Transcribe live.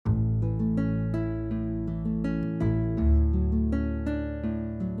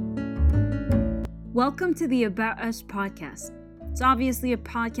Welcome to the About Us podcast. It's obviously a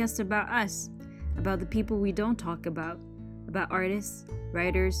podcast about us, about the people we don't talk about artists,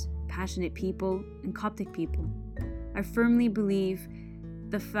 writers, passionate people, and Coptic people. I firmly believe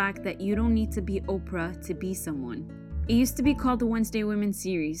the fact that you don't need to be Oprah to be someone. It used to be called the Wednesday Women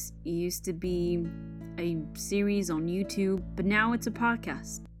series. It used to be a series on YouTube, but now it's a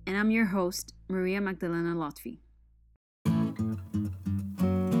podcast. And I'm your host, Maria Magdalena Lotfi.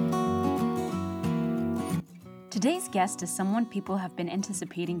 Today's guest is someone people have been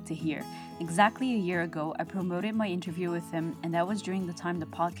anticipating to hear. Exactly a year ago, I promoted my interview with him, and that was during the time the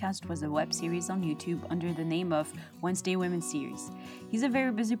podcast was a web series on YouTube under the name of Wednesday Women Series. He's a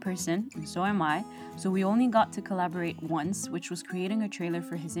very busy person, and so am I, so we only got to collaborate once, which was creating a trailer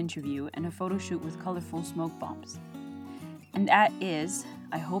for his interview and a photo shoot with colorful smoke bombs. And that is,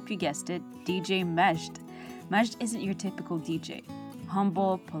 I hope you guessed it, DJ Majd. Majd isn't your typical DJ.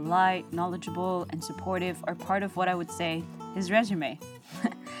 Humble, polite, knowledgeable, and supportive are part of what I would say his resume.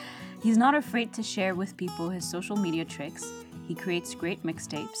 He's not afraid to share with people his social media tricks. He creates great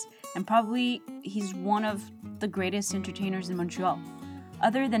mixtapes, and probably he's one of the greatest entertainers in Montreal.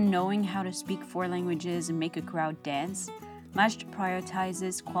 Other than knowing how to speak 4 languages and make a crowd dance, Majd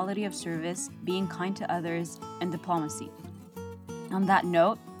prioritizes quality of service, being kind to others, and diplomacy. On that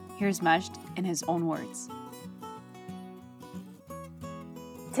note, here's Majd in his own words.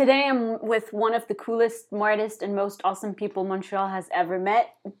 Today I'm with one of the coolest, smartest, and most awesome people Montreal has ever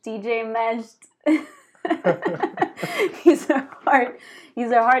met, DJ Majd. He's a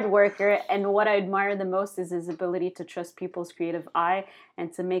hard worker, and what I admire the most is his ability to trust people's creative eye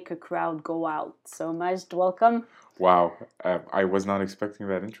and to make a crowd go out. So Majd, welcome. Wow, I was not expecting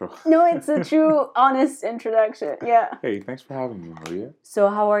that intro. No, it's a true, honest introduction. Yeah. Hey, thanks for having me, Maria. So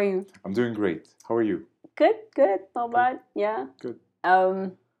how are you? I'm doing great. How are you? Good, not bad. Yeah. Good.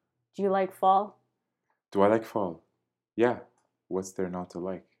 Do you like fall? Do I like fall? Yeah. What's there not to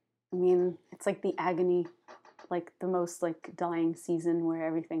like? I mean, it's like the agony, like the most like dying season where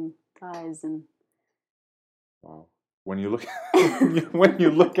everything dies and. Wow. When you look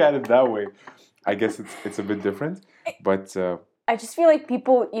at it that way, I guess it's a bit different. But I just feel like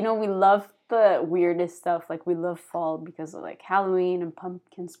people, we love the weirdest stuff. Like we love fall because of like Halloween and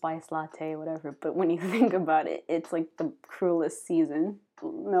pumpkin spice latte, whatever. But when you think about it, it's like the cruelest season.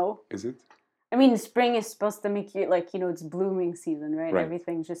 No. Is it? I mean, spring is supposed to make you like, it's blooming season, right? Right.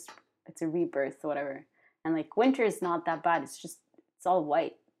 Everything's just, it's a rebirth, whatever. And like winter is not that bad. It's all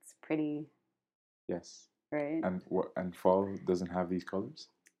white. It's pretty. Yes. Right. And fall doesn't have these colors?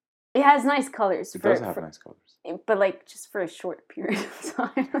 It has nice colors. It does have nice colors. But like just for a short period of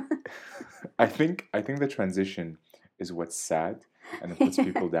time. I think the transition is what's sad and it puts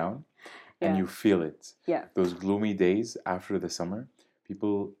people down. And you feel it. Yeah. Those gloomy days after the summer,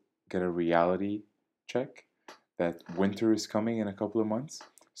 people get a reality check that winter is coming in a couple of months.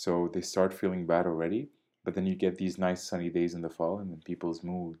 So they start feeling bad already. But then you get these nice sunny days in the fall and then people's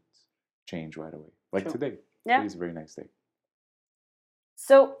moods change right away. Like today. Yeah. Today's a very nice day.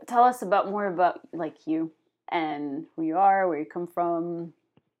 So tell us more about like you and who you are, where you come from.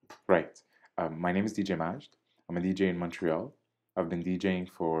 Right. My name is DJ Majd. I'm a DJ in Montreal. I've been DJing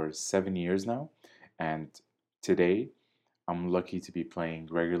for 7 years now. And today, I'm lucky to be playing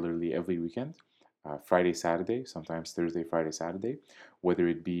regularly every weekend. Friday, Saturday, sometimes Thursday, Friday, Saturday. Whether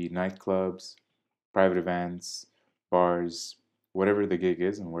it be nightclubs, private events, bars, whatever the gig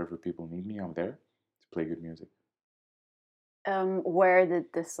is and wherever people need me, I'm there to play good music. Where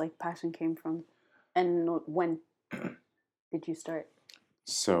did this like passion came from? And when did you start?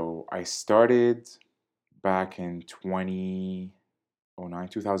 So I started back in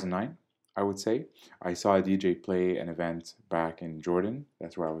 2009, I would say. I saw a DJ play an event back in Jordan.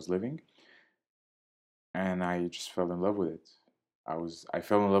 That's where I was living. And I just fell in love with it. I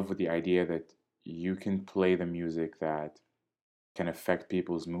fell in love with the idea that you can play the music that can affect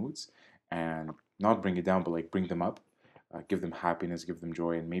people's moods and not bring it down, but like bring them up, give them happiness, give them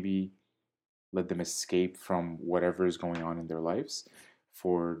joy, and maybe let them escape from whatever is going on in their lives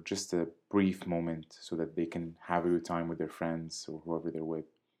for just a brief moment so that they can have a good time with their friends or whoever they're with.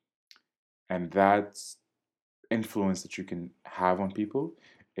 And that influence that you can have on people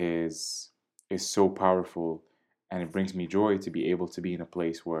is so powerful, and it brings me joy to be able to be in a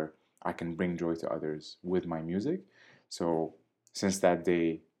place where I can bring joy to others with my music. So since that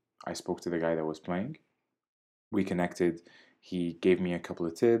day, I spoke to the guy that was playing. We connected. He gave me a couple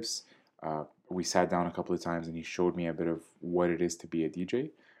of tips. We sat down a couple of times and he showed me a bit of what it is to be a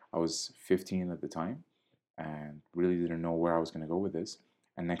DJ. I was 15 at the time and really didn't know where I was going to go with this.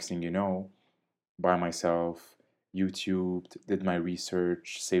 And next thing you know, by myself, YouTubed, did my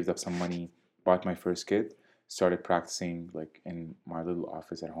research, saved up some money, bought my first kit, started practicing like in my little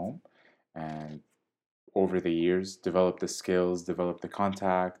office at home, and over the years developed the skills, developed the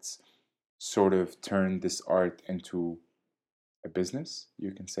contacts, sort of turned this art into a business,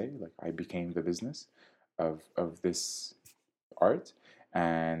 you can say. Like I became the business of this art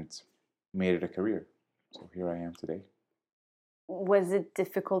and made it a career. So here I am today. Was it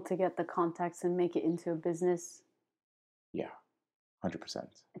difficult to get the contacts and make it into a business? Yeah,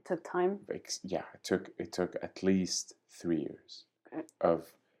 100%. It took time. Yeah, it took at least 3 years Okay.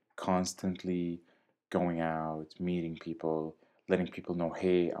 of constantly going out, meeting people, letting people know,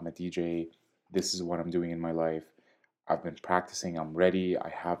 hey, I'm a DJ. This is what I'm doing in my life. I've been practicing. I'm ready. I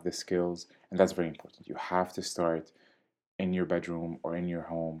have the skills, and that's very important. You have to start in your bedroom or in your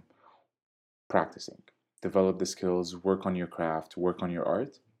home practicing. Develop the skills, work on your craft, work on your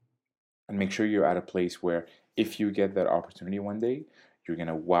art, and make sure you're at a place where if you get that opportunity one day, you're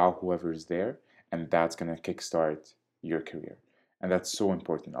gonna wow whoever is there, and that's gonna kickstart your career. And that's so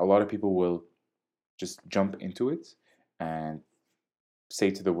important. A lot of people will just jump into it and say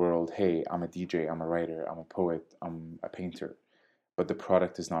to the world, hey, I'm a DJ, I'm a writer, I'm a poet, I'm a painter, but the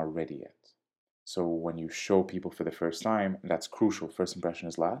product is not ready yet. So when you show people for the first time, and that's crucial, first impression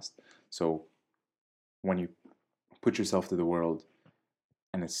is last. So when you put yourself to the world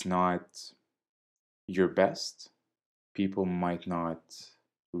and it's not your best, people might not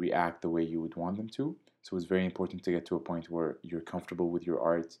react the way you would want them to. So it's very important to get to a point where you're comfortable with your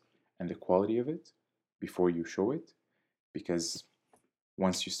art and the quality of it before you show it, because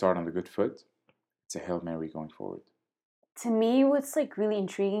once you start on the good foot, it's a Hail Mary going forward. To me, what's like really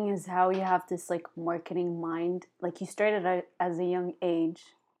intriguing is how you have this like marketing mind. Like you started out as a young age.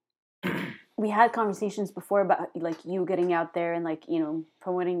 We had conversations before about like you getting out there and like,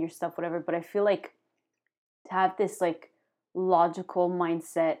 promoting your stuff, whatever. But I feel like to have this like logical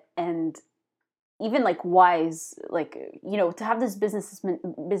mindset and even like wise, like, to have this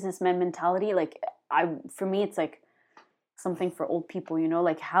businessman mentality, like for me, it's like something for old people,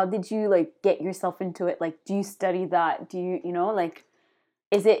 like how did you like get yourself into it? Like, do you study that? Do you, like,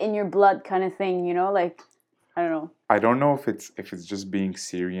 is it in your blood kind of thing, like, I don't know. I don't know if it's just being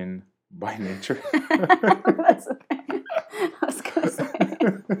Syrian by nature. That's the thing I was gonna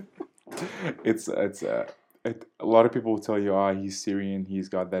say. A lot of people will tell you, he's Syrian, he's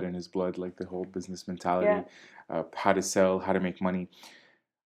got that in his blood, like the whole business mentality, how to sell, how to make money.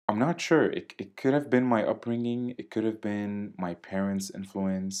 I'm not sure. It could have been my upbringing. It could have been my parents'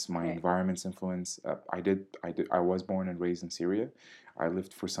 influence, my environment's influence. I was born and raised in Syria. I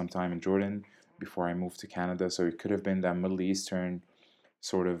lived for some time in Jordan before I moved to Canada. So it could have been that Middle Eastern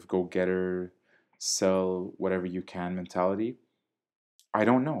sort of go-getter, sell whatever you can mentality. I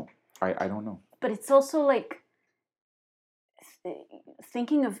don't know. I don't know. But it's also like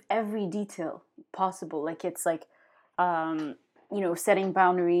thinking of every detail possible. Like it's like, setting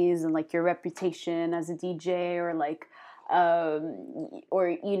boundaries and like your reputation as a DJ, or like,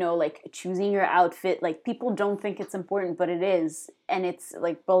 or like choosing your outfit. Like people don't think it's important, but it is, and it's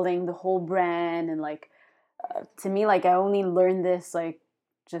like building the whole brand. And like, to me, like I only learned this like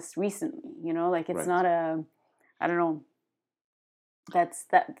just recently. Like it's not I don't know. That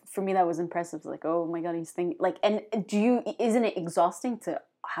for me, that was impressive. Like, oh my god, he's thinking like, and isn't it exhausting to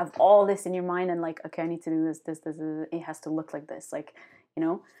have all this in your mind and like, okay, I need to do this, it has to look like this, like, I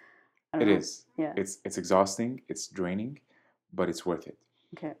don't It know. is. Yeah. It's exhausting, it's draining, but it's worth it.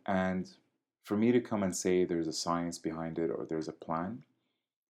 Okay. And for me to come and say there's a science behind it or there's a plan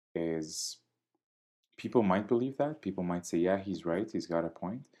is, people might believe that. People might say, yeah, he's right, he's got a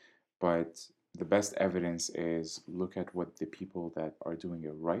point. But the best evidence is look at what the people that are doing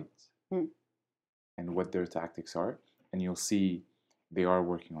it right and what their tactics are, and you'll see they are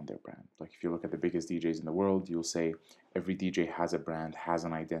working on their brand. Like if you look at the biggest DJs in the world, you'll say every DJ has a brand, has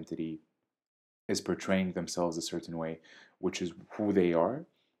an identity, is portraying themselves a certain way, which is who they are,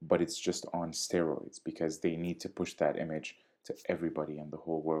 but it's just on steroids because they need to push that image to everybody in the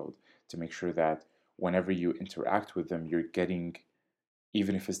whole world to make sure that whenever you interact with them, you're getting,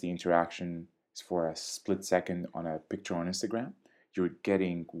 even if it's the interaction is for a split second on a picture on Instagram, you're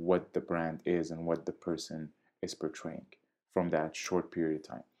getting what the brand is and what the person is portraying from that short period of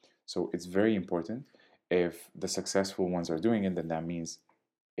time. So it's very important. If the successful ones are doing it, then that means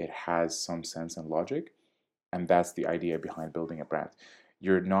it has some sense and logic. And that's the idea behind building a brand.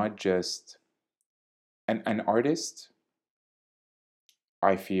 You're not just an artist,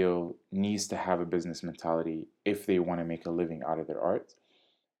 I feel, needs to have a business mentality if they want to make a living out of their art.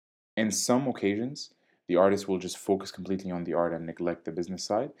 In some occasions, the artist will just focus completely on the art and neglect the business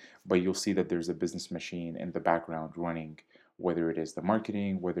side, but you'll see that there's a business machine in the background running whether it is the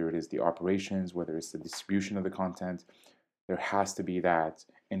marketing, whether it is the operations, whether it's the distribution of the content. There has to be that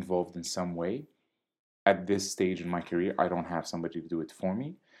involved in some way. At this stage in my career, I don't have somebody to do it for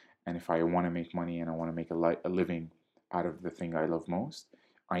me. And if I want to make money and I want to make a living out of the thing I love most,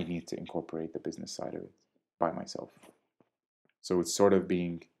 I need to incorporate the business side of it by myself. So it's sort of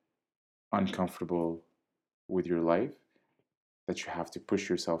being uncomfortable with your life, that you have to push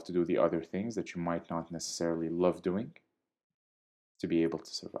yourself to do the other things that you might not necessarily love doing to be able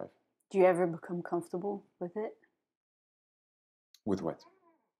to survive. Do you ever become comfortable with it? With what?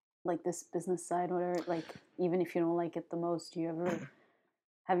 Like this business side, or like even if you don't like it the most,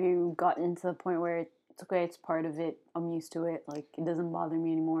 have you gotten to the point where it's okay, it's part of it, I'm used to it, like it doesn't bother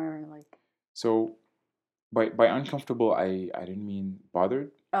me anymore, or like? So by uncomfortable, I didn't mean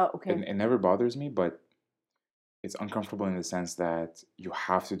bothered. Oh, okay. It never bothers me, but it's uncomfortable in the sense that you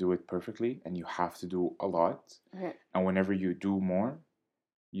have to do it perfectly and you have to do a lot. Okay. And whenever you do more,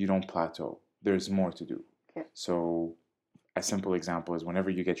 you don't plateau. There's more to do. Okay. So a simple example is whenever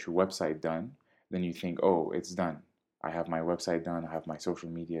you get your website done, then you think, oh, it's done. I have my website done, I have my social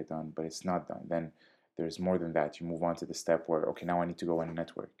media done, but it's not done. Then there's more than that. You move on to the step where, okay, now I need to go on a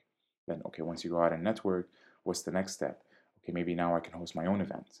network. Then, okay, once you go out and network, what's the next step? Okay, maybe now I can host my own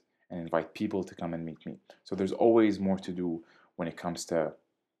event and invite people to come and meet me. So there's always more to do when it comes to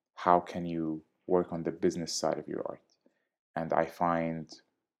how can you work on the business side of your art. And I find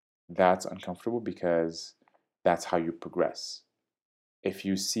that's uncomfortable because that's how you progress. If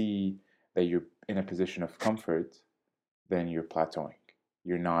you see that you're in a position of comfort, then you're plateauing.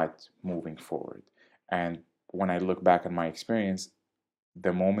 You're not moving forward. And when I look back on my experience,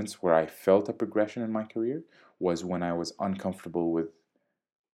 the moments where I felt a progression in my career was when I was uncomfortable with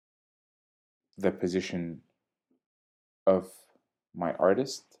the position of my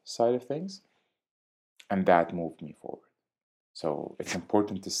artist side of things, and that moved me forward. So it's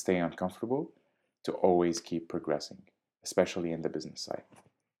important to stay uncomfortable to always keep progressing, especially in the business side.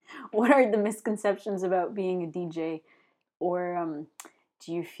 What are the misconceptions about being a DJ, or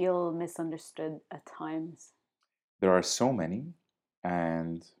do you feel misunderstood at times? There are so many,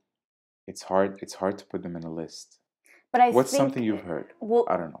 and it's hard to put them in a list. But What's something you've heard? Well,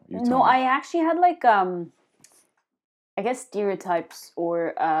 I don't know. You no, tell me. I actually had like I guess stereotypes,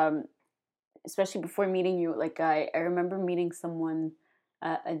 or especially before meeting you. Like I remember meeting someone,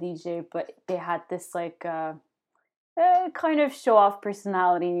 a DJ, but they had this like kind of show off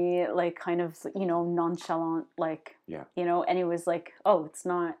personality, like kind of nonchalant, like Yeah. and it was like, oh, it's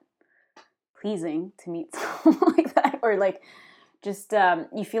not pleasing to meet someone like that, or like just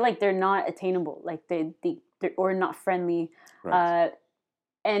you feel like they're not attainable, like they're or not friendly. Right.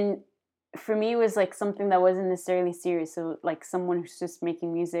 And for me, it was like something that wasn't necessarily serious. So like someone who's just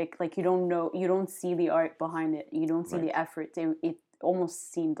making music, like you don't see the art behind it, you don't see Right. the effort. It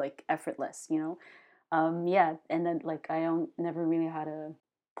almost seemed like effortless, yeah. And then like never really had a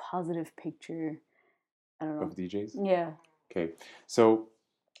positive picture, I don't know, Of DJs? yeah. Okay. So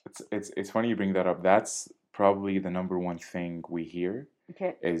it's funny you bring that up. That's probably the number one thing we hear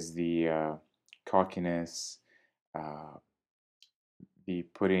Okay. is the cockiness, uh, the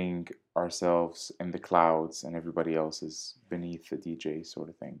putting ourselves in the clouds and everybody else is beneath the DJ sort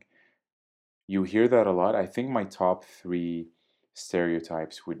of thing. You hear that a lot. I think my top three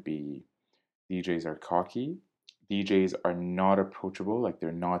stereotypes would be DJs are cocky, DJs are not approachable, like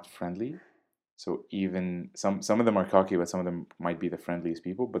they're not friendly. So even some of them are cocky, but some of them might be the friendliest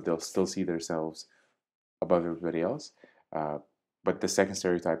people, but they'll still see themselves above everybody else. Uh, but the second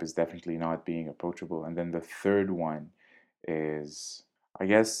stereotype is definitely not being approachable. And then the third one is, I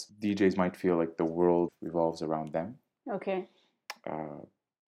guess DJs might feel like the world revolves around them. Okay.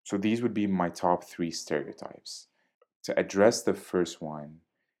 So these would be my top three stereotypes. To address the first one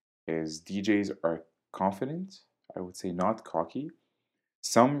is DJs are confident. I would say not cocky.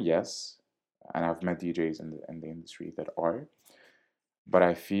 Some, yes, and I've met DJs in the industry that are, but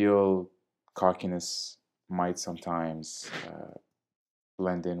I feel cockiness might sometimes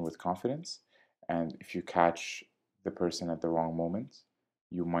blend in with confidence. And if you catch the person at the wrong moment,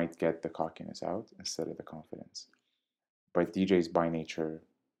 you might get the cockiness out instead of the confidence. But DJs by nature,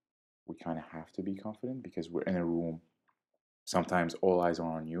 we kind of have to be confident because we're in a room. Sometimes all eyes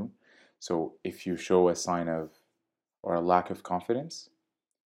are on you. So if you show a sign of or a lack of confidence,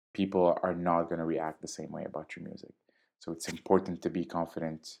 people are not going to react the same way about your music. So it's important to be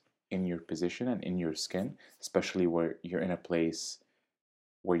confident in your position and in your skin, especially where you're in a place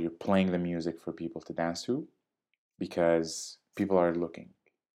where you're playing the music for people to dance to, because people are looking.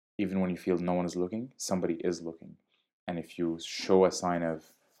 Even when you feel no one is looking, somebody is looking. And if you show a sign of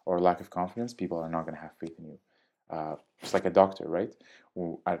or lack of confidence, people are not going to have faith in you. It's like a doctor, right?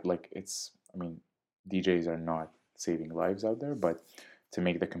 Like it's, I mean, DJs are not saving lives out there, but to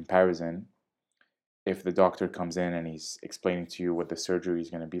make the comparison, if the doctor comes in and he's explaining to you what the surgery is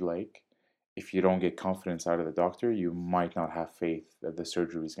going to be like, if you don't get confidence out of the doctor, you might not have faith that the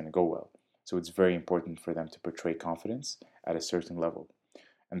surgery is going to go well. So it's very important for them to portray confidence at a certain level.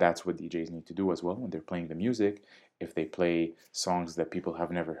 And that's what DJs need to do as well when they're playing the music. If they play songs that people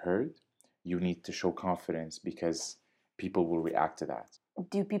have never heard, you need to show confidence because people will react to that.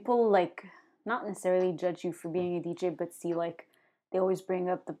 Do people like not necessarily judge you for being a DJ, but see like they always bring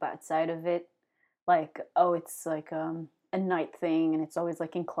up the bad side of it? Like, oh, it's like a night thing and it's always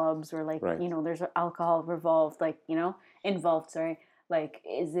like in clubs or like, Right. there's alcohol revolved, like, involved, sorry. Like,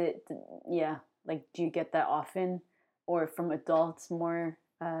 is it, yeah, like, do you get that often or from adults more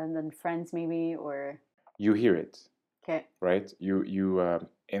than friends maybe or? You hear it, Okay. right? You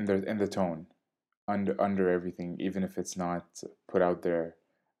in the tone, under everything, even if it's not put out there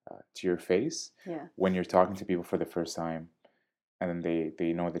to your face. Yeah. When you're talking to people for the first time, and then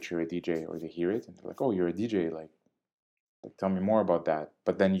they know that you're a DJ or they hear it and they're like, "Oh, you're a DJ! Like tell me more about that."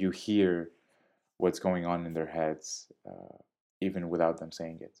 But then you hear what's going on in their heads, even without them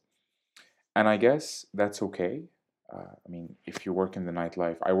saying it. And I guess that's okay. I mean, if you work in the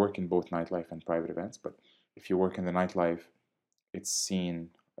nightlife, I work in both nightlife and private events, but if you work in the nightlife, it's seen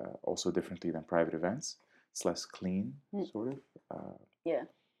also differently than private events. It's less clean, sort of. Yeah.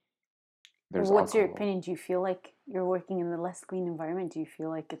 There's What's your alcohol. opinion? Do you feel like you're working in a less clean environment? Do you feel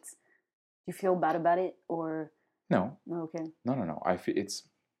like do you feel bad about it or? No, Okay. no. I feel it's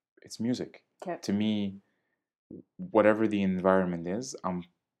music. Okay. To me, whatever the environment is, I'm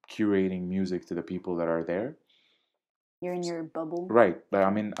curating music to the people that are there. You're in your bubble. Right. Like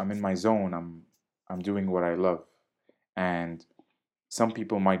I'm in my zone. I'm doing what I love. And some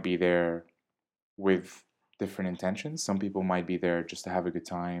people might be there with different intentions. Some people might be there just to have a good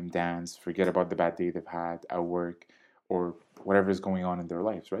time, dance, forget about the bad day they've had at work or whatever is going on in their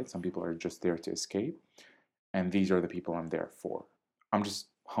lives, right? Some people are just there to escape. And these are the people I'm there for. I'm just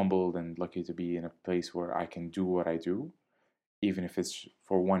humbled and lucky to be in a place where I can do what I do, even if it's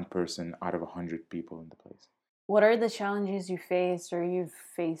for one person out of 100 people in the place. What are the challenges you face or you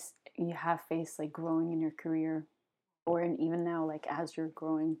have faced like growing in your career or even now like as you're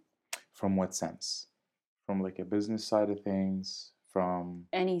growing? From what sense? From like a business side of things, from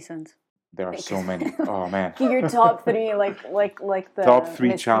Any sense. there are so many. Oh man. Your top three, like the Top three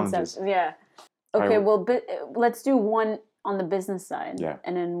misconceptions. challenges. Yeah. Okay, well, but let's do one on the business side, Yeah.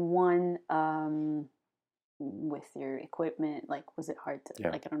 and then one with your equipment. Like, was it hard to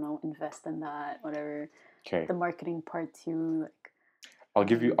like I don't know invest in that, whatever? Okay. The marketing part too. Like, I'll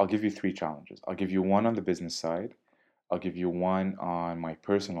give you three challenges. I'll give you one on the business side. I'll give you one on my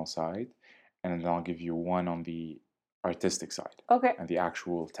personal side, and then I'll give you one on the artistic side. Okay. And the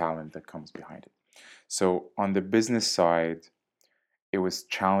actual talent that comes behind it. So on the business side, it was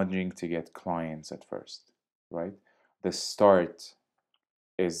challenging to get clients at first, right? The start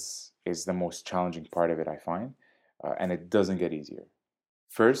is the most challenging part of it, I find, and it doesn't get easier.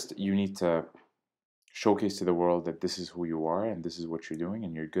 First, you need to showcase to the world that this is who you are and this is what you're doing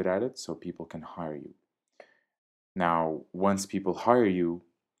and you're good at it, so people can hire you. Now, once people hire you,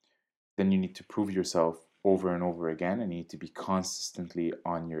 then you need to prove yourself over and over again and you need to be consistently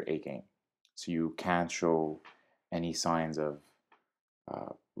on your A game. So you can't show any signs of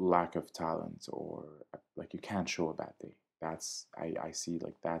lack of talent or like you can't show a bad day. I see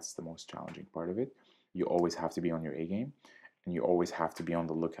like that's the most challenging part of it. You always have to be on your A game and you always have to be on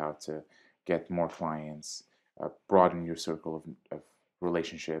the lookout to get more clients, broaden your circle of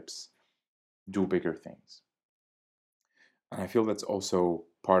relationships, do bigger things. And I feel that's also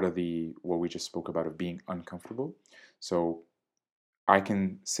part of the what we just spoke about of being uncomfortable. So I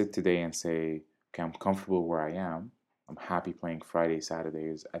can sit today and say, okay, I'm comfortable where I am. I'm happy playing Fridays,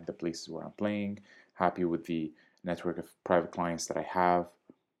 Saturdays at the places where I'm playing, happy with the network of private clients that I have,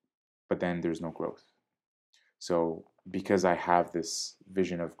 but then there's no growth. So because I have this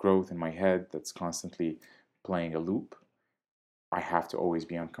vision of growth in my head that's constantly playing a loop, I have to always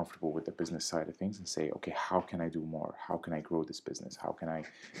be uncomfortable with the business side of things and say, okay, how can I do more? How can I grow this business? How can I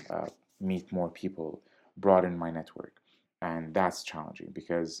meet more people, broaden my network? And that's challenging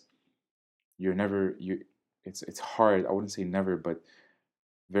because you're never you. It's hard. I wouldn't say never, but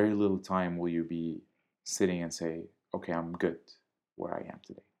very little time will you be sitting and say, okay, I'm good where I am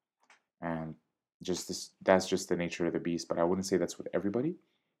today. And just this, that's just the nature of the beast. But I wouldn't say that's with everybody.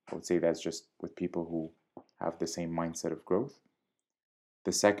 I would say that's just with people who have the same mindset of growth.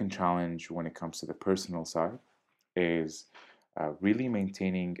 The second challenge when it comes to the personal side is really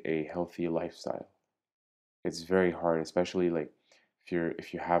maintaining a healthy lifestyle. It's very hard, especially like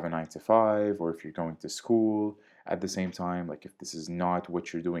if you have a 9 to 5 or if you're going to school at the same time. Like if this is not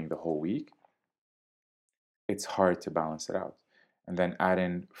what you're doing the whole week, it's hard to balance it out. And then add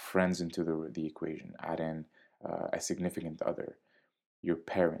in friends into the equation, add in a significant other, your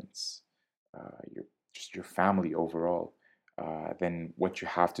parents, your just your family overall, then what you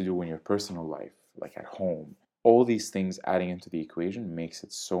have to do in your personal life, like at home. All these things adding into the equation makes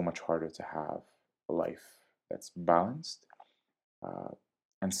it so much harder to have a life that's balanced. Uh,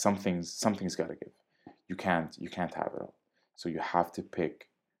 and something's got to give. You can't have it all. So you have to pick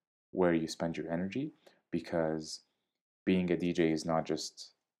where you spend your energy, because being a DJ is not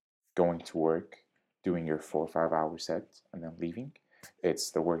just going to work, doing your 4 or 5 hour set, and then leaving.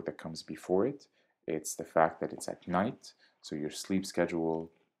 It's the work that comes before it. It's the fact that it's at night, so your sleep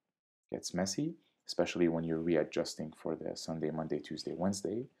schedule gets messy, especially when you're readjusting for the Sunday, Monday, Tuesday,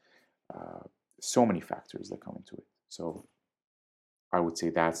 Wednesday. Uh, so many factors that come into it. So I would say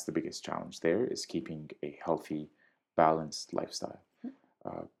that's the biggest challenge there, is keeping a healthy, balanced lifestyle.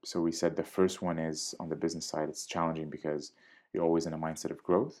 So we said the first one is on the business side, it's challenging because you're always in a mindset of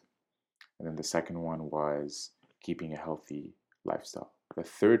growth. And then the second one was keeping a healthy lifestyle. The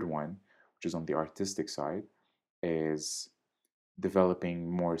third one, which is on the artistic side, is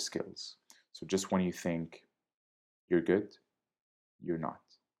developing more skills. So just when you think you're good, you're not.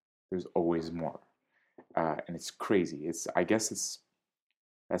 There's always more. And it's crazy. I guess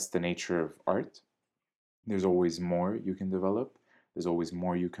that's the nature of art. There's always more you can develop. There's always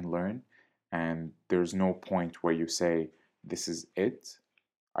more you can learn. And there's no point where you say, this is it.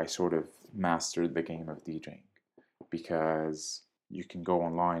 I sort of mastered the game of DJing, because you can go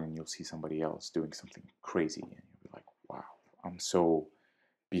online and you'll see somebody else doing something crazy and you'll be like, wow, I'm so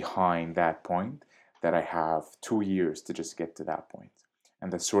behind that point that I have 2 years to just get to that point.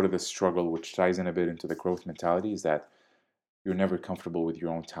 And that's sort of the struggle, which ties in a bit into the growth mentality, is that you're never comfortable with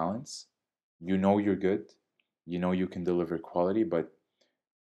your own talents. You know you're good, you know you can deliver quality, but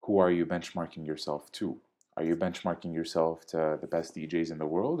who are you benchmarking yourself to? Are you benchmarking yourself to the best DJs in the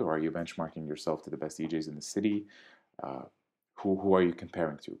world, or are you benchmarking yourself to the best DJs in the city? Uh, who are you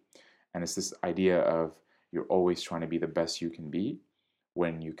comparing to? And it's this idea of you're always trying to be the best you can be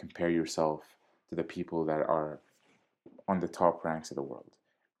when you compare yourself to the people that are on the top ranks of the world,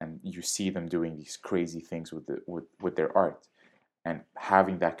 and you see them doing these crazy things with their art, and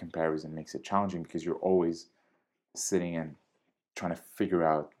having that comparison makes it challenging, because you're always sitting and trying to figure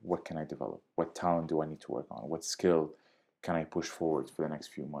out, what can I develop, what talent do I need to work on, what skill can I push forward for the next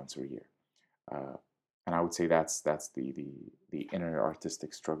few months or year. uh, and I would say that's the inner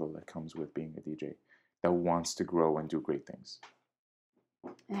artistic struggle that comes with being a DJ that wants to grow and do great things.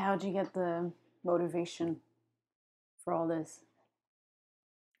 And how'd you get the motivation for all this?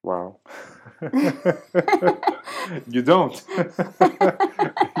 Wow. You don't.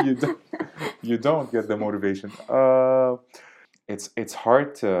 you don't. You don't get the motivation. It's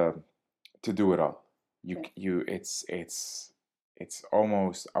hard to do it all. It's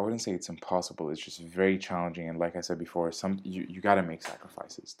almost, I wouldn't say it's impossible. It's just very challenging. And like I said before, you got to make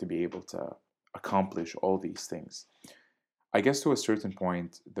sacrifices to be able to accomplish all these things. I guess to a certain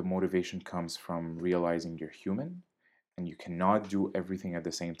point, the motivation comes from realizing you're human and you cannot do everything at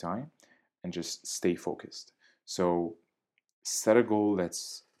the same time, and just stay focused. So set a goal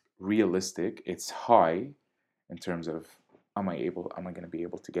that's realistic. It's high in terms of, am I going to be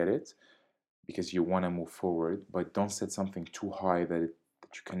able to get it? Because you want to move forward, but don't set something too high that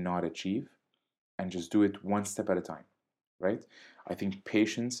you cannot achieve, and just do it one step at a time, right? I think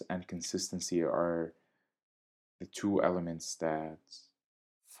patience and consistency are the two elements that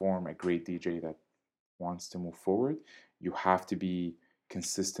form a great DJ that wants to move forward. You have to be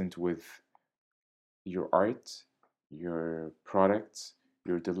consistent with your art, your products,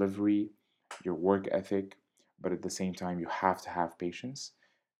 your delivery, your work ethic, but at the same time, you have to have patience.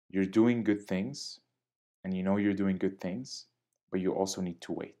 You're doing good things, and you know you're doing good things, but you also need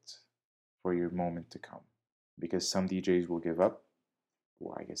to wait for your moment to come, because some DJs will give up.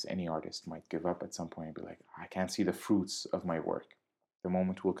 Well, I guess any artist might give up at some point and be like, I can't see the fruits of my work. The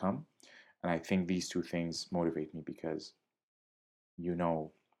moment will come. And I think these two things motivate me, because you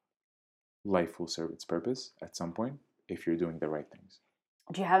know life will serve its purpose at some point if you're doing the right things.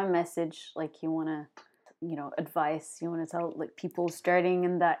 Do you have a message like you want to, advice you want to tell like people starting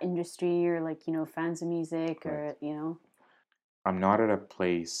in that industry, or like, fans of music, Right. or, I'm not at a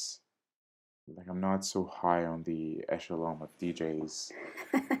place, like I'm not so high on the echelon of DJs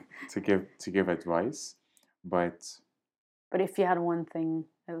to give advice, but But if you had one thing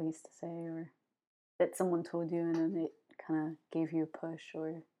at least to say, or that someone told you and then it kind of gave you a push,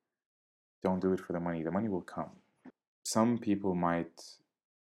 or don't do it for the money. The money will come. Some people might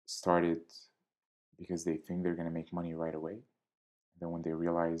start it because they think they're going to make money right away. Then when they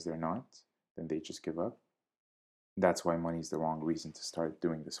realize they're not, then they just give up. That's why money is the wrong reason to start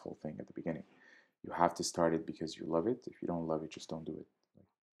doing this whole thing at the beginning. You have to start it because you love it. If you don't love it, just don't do it.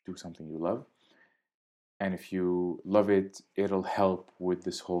 Do something you love. And if you love it, it'll help with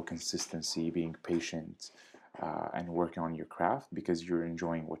this whole consistency, being patient, and working on your craft because you're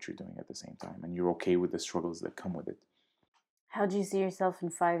enjoying what you're doing at the same time and you're okay with the struggles that come with it. How do you see yourself in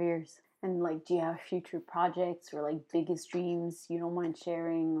 5 years? And like, do you have future projects or like biggest dreams you don't mind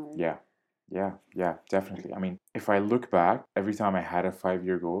sharing? Or... Yeah, definitely. I mean, if I look back, every time I had a 5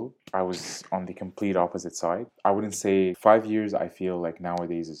 year goal, I was on the complete opposite side. I wouldn't say 5 years, I feel like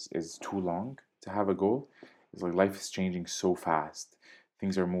nowadays is too long to have a goal. It's like life is changing so fast.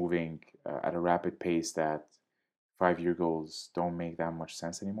 Things are moving at a rapid pace that 5 year goals don't make that much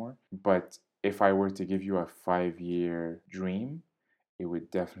sense anymore. But if I were to give you a 5 year dream, it would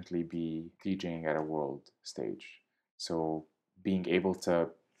definitely be DJing at a world stage. So being able to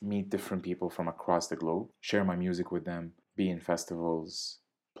meet different people from across the globe, share my music with them, be in festivals,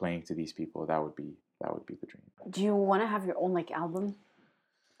 playing to these people, that would be the dream. Do you want to have your own like album,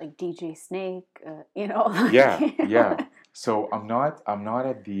 like DJ Snake? You know. Yeah. So I'm not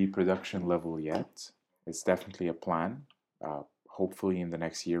at the production level yet. It's definitely a plan. Hopefully in the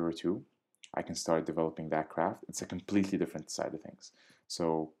next year or two, I can start developing that craft. It's a completely different side of things.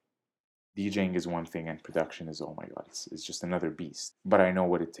 So DJing is one thing and production is, oh my god, it's just another beast. But I know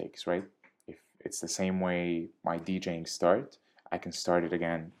what it takes, right? If it's the same way my DJing start, I can start it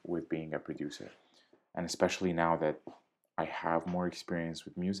again with being a producer. And especially now that I have more experience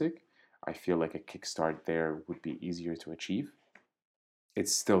with music, I feel like a kickstart there would be easier to achieve.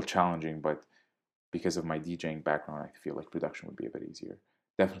 It's still challenging, but because of my DJing background, I feel like production would be a bit easier.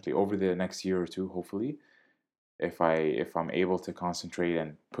 Definitely over the next year or two, hopefully, if I'm able to concentrate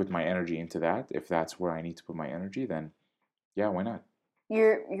and put my energy into that, if that's where I need to put my energy, then yeah, why not?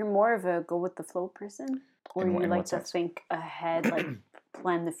 You're more of a go with the flow person, or you In like what to sense? think ahead, like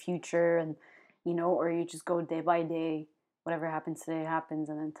plan the future, and or you just go day by day. Whatever happens today happens,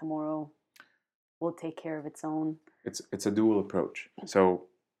 and then tomorrow will take care of its own. It's a dual approach. So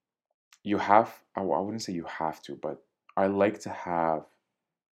you have, I wouldn't say you have to, but I like to have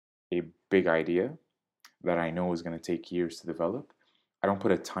a big idea that I know is going to take years to develop. I don't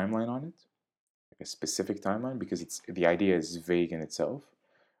put a timeline on it, like a specific timeline, because the idea is vague in itself,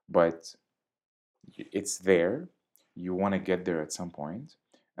 but it's there. You want to get there at some point,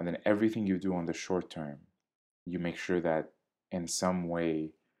 and then everything you do on the short term, you make sure that in some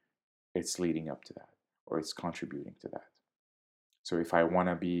way it's leading up to that or it's contributing to that. So if I want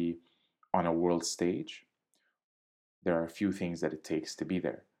to be on a world stage, there are a few things that it takes to be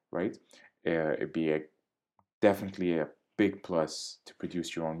there, right? It'd be definitely a big plus to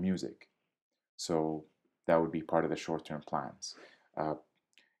produce your own music. So that would be part of the short term plans. Uh,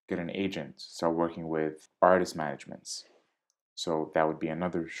 get an agent, start working with artist managements. So that would be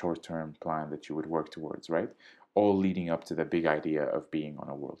another short term plan that you would work towards, right? All leading up to the big idea of being on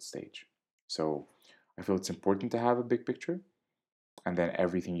a world stage. So I feel it's important to have a big picture, and then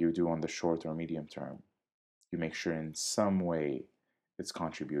everything you do on the short or medium term, you make sure in some way it's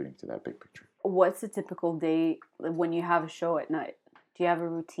contributing to that big picture. What's a typical day when you have a show at night? Do you have a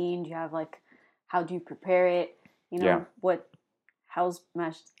routine? Do you have like, how do you prepare it? Yeah. How's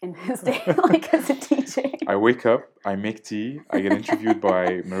Mash in his day like as a DJ? I wake up, I make tea, I get interviewed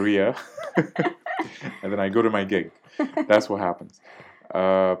by Maria, and then I go to my gig. That's what happens.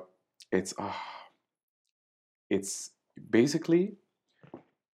 Uh, it's it's basically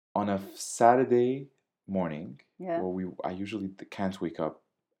on a Saturday morning. Yeah. Well, I usually can't wake up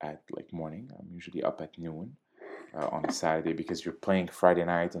at like morning. I'm usually up at noon on a Saturday because you're playing Friday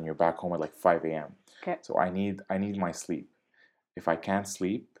night and you're back home at like 5 a.m. Okay. So I need my sleep. If I can't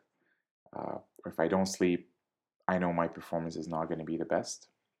sleep, or if I don't sleep, I know my performance is not going to be the best.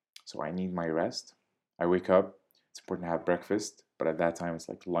 So I need my rest. I wake up. It's important to have breakfast, but at that time it's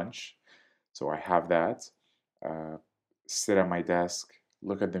like lunch. So I have that. Uh, sit at my desk,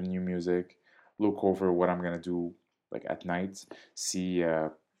 look at the new music, look over what I'm gonna do like at night, see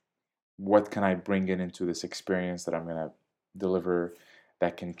what can I bring into this experience that I'm gonna deliver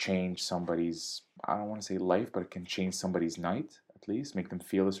that can change somebody's, I don't want to say life, but it can change somebody's night at least, make them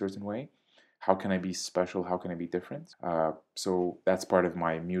feel a certain way. How can I be special? How can I be different? So that's part of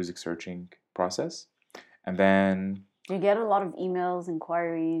my music searching process. And then Do you get a lot of emails,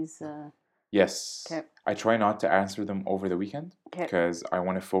 inquiries? yes. Okay. I try not to answer them over the weekend Okay. because I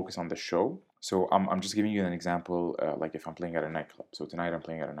want to focus on the show. So I'm just giving you an example, like if I'm playing at a nightclub. So tonight I'm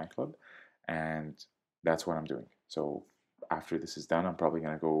playing at a nightclub. and that's what I'm doing. So after this is done, I'm probably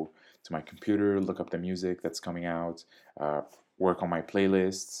gonna go to my computer, look up the music that's coming out, uh, work on my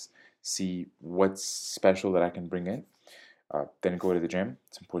playlists, see what's special that I can bring in. Then go to the gym.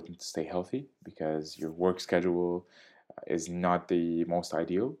 It's important to stay healthy because your work schedule is not the most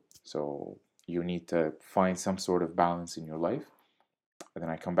ideal. So you need to find some sort of balance in your life. And then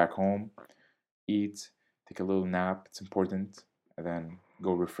I come back home, eat, take a little nap. It's important, and then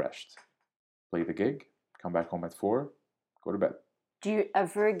go refreshed. Play the gig, come back home at 4, go to bed. Do you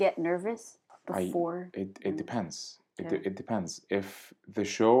ever get nervous I before? it depends. Yeah. It depends. If the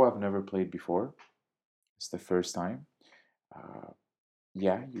show I've never played before, it's the first time. Uh,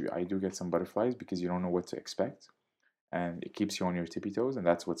 yeah, I do get some butterflies because you don't know what to expect, and it keeps you on your tippy toes. And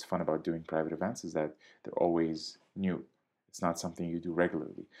that's what's fun about doing private events is that they're always new. It's not something you do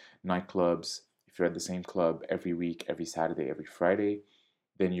regularly. Nightclubs, if you're at the same club every week, every Saturday, every Friday,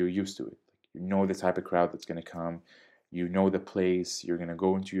 then you're used to it. You know the type of crowd that's going to come. You know the place. You're going to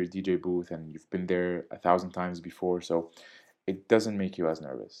go into your DJ booth and you've been there 1,000 times before. So it doesn't make you as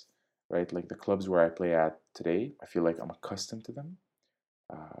nervous, right? Like the clubs where I play at today, I feel like I'm accustomed to them.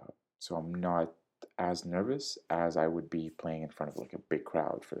 So I'm not as nervous as I would be playing in front of like a big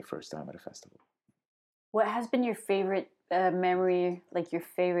crowd for the first time at a festival. What has been your favorite memory, like your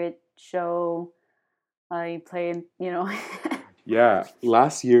favorite show you played, Yeah,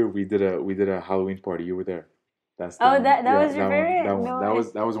 last year we did a Halloween party. You were there. That's the Oh, one. that Yeah, was your favorite? No way.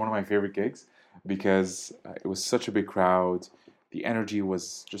 that was one of my favorite gigs because it was such a big crowd. The energy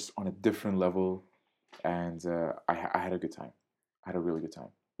was just on a different level, and I had a good time. I had a really good time.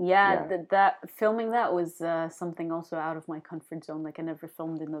 Yeah, Yeah, that filming that was something also out of my comfort zone. Like I never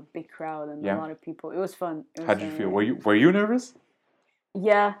filmed in a big crowd and a yeah. lot of people. It was fun. It How was did you fun. feel? Yeah. Were you nervous?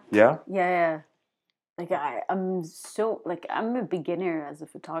 Yeah, Yeah. yeah, yeah. Like I'm so like I'm a beginner as a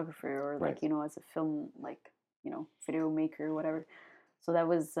photographer or Right. like as a film like video maker or whatever. So that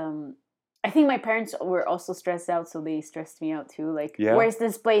was I think my parents were also stressed out, so they stressed me out too. Like, Yeah. where's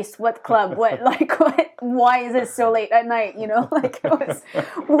this place? What club? What like what? Why is it so late at night? Like it was.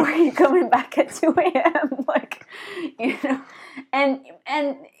 Why are you coming back at 2 a.m.? Like, and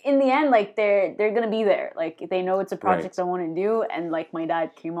in the end, like they're gonna be there. Like they know it's a project Right. I want to do, and like my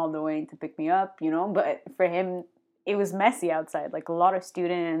dad came all the way to pick me up. But for him, it was messy outside. Like a lot of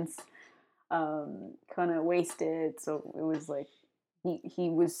students, kind of wasted. So it was like he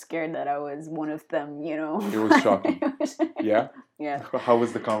was scared that I was one of them, It was shocking. Yeah. Yeah. How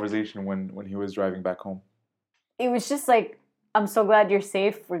was the conversation when he was driving back home? It was just like, I'm so glad you're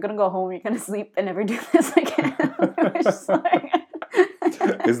safe. We're gonna go home. You're gonna sleep and never do this again. It was just like...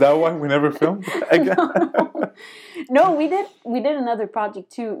 Is that why we never filmed again? No, we did another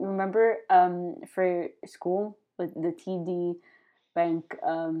project too. Remember, for school, like the TD bank.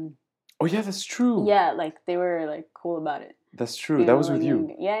 Oh yeah, that's true. Yeah, like they were like cool about it. That's true. That was with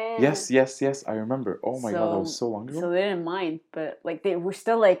you. Yeah. Yes. I remember. Oh my God, that was so long ago. So they didn't mind, but like they were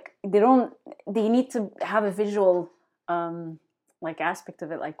still like they need to have a visual like aspect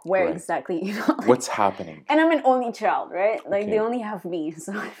of it, like where Right. exactly like, what's happening. And I'm an only child, right? Like Okay. they only have me,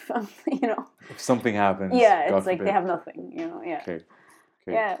 so if if something happens, yeah, God it's like forbid. they have nothing, yeah. Okay.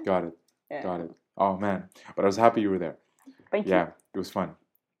 Yeah. Got it. Yeah. Got it. Oh man, but I was happy you were there. Thank you. Yeah, it was fun.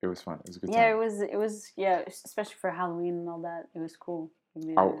 It was fun. It was a good time. Yeah, it was especially for Halloween and all that. It was cool.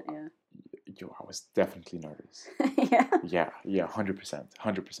 I was definitely nervous. Yeah. Yeah,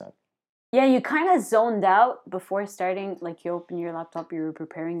 100%. Yeah, you kind of zoned out before starting. Like you open your laptop, you were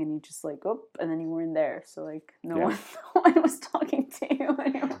preparing, and you just like, oh, and then you weren't there. So like, no one was talking to you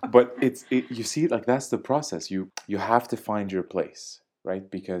anymore. But you see, like that's the process. You have to find your place, right?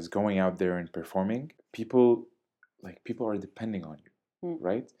 Because going out there and performing, people are depending on you,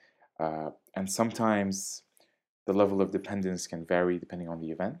 right? And sometimes the level of dependence can vary depending on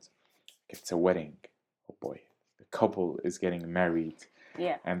the event. If it's a wedding, oh boy, the couple is getting married.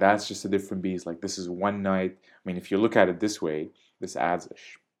 Yeah. And that's just a different beast. Like this is one night. I mean, if you look at it this way, this adds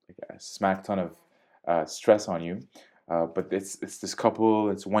a smack ton of stress on you. But it's this couple.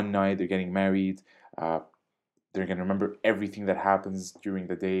 It's one night. They're getting married. They're gonna remember everything that happens during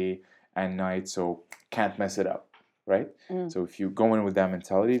the day and night. So can't mess it up, right? So if you go in with that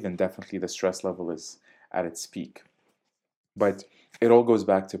mentality, then definitely the stress level is at its peak. But it all goes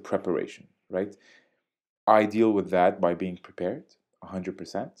back to preparation, right? I deal with that by being prepared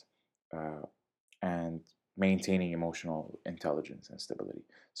 100% and maintaining emotional intelligence and stability.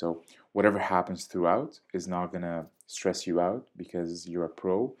 So, whatever happens throughout is not going to stress you out because you're a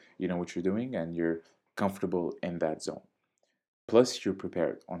pro, you know what you're doing, and you're comfortable in that zone. Plus, you're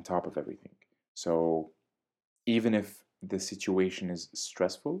prepared on top of everything. So, even if the situation is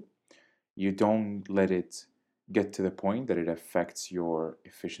stressful, you don't let it get to the point that it affects your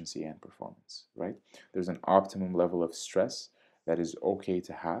efficiency and performance, right? There's an optimum level of stress that is okay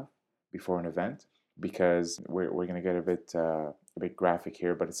to have before an event, because we're going to get a bit graphic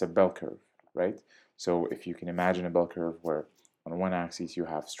here, but it's a bell curve, right? So if you can imagine a bell curve where on one axis you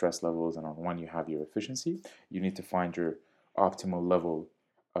have stress levels and on one you have your efficiency, you need to find your optimal level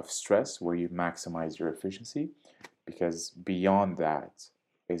of stress where you maximize your efficiency, because beyond that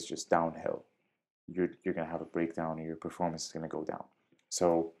is just downhill. You're going to have a breakdown and your performance is going to go down.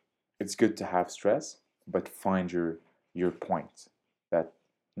 So it's good to have stress, but find your point, that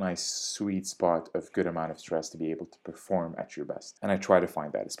nice sweet spot of good amount of stress to be able to perform at your best. And I try to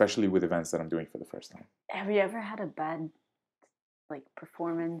find that, especially with events that I'm doing for the first time. Have you ever had a bad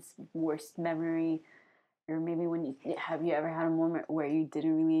performance, worst memory, or maybe have you ever had a moment where you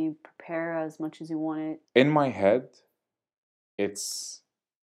didn't really prepare as much as you wanted? In my head, it's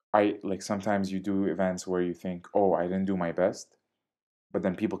I like sometimes you do events where you think, oh, I didn't do my best, but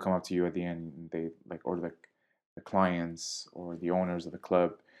then people come up to you at the end, and they like, or the clients or the owners of the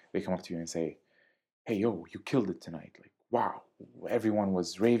club, they come up to you and say, hey, yo, you killed it tonight. Like, wow, everyone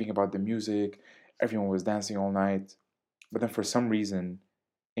was raving about the music, everyone was dancing all night. But then for some reason,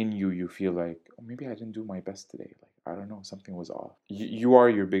 in you, you feel like, oh, maybe I didn't do my best today. Like, I don't know, something was off. You are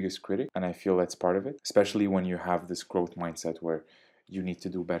your biggest critic, and I feel that's part of it, especially when you have this growth mindset where you need to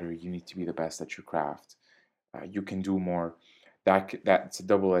do better, you need to be the best at your craft, you can do more. That's a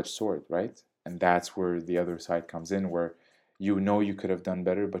double-edged sword, right? And that's where the other side comes in, where you know you could have done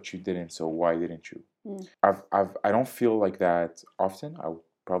better, but you didn't. So why didn't you? I don't feel like that often. I would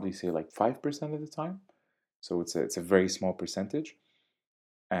probably say like 5% of the time. So it's a very small percentage,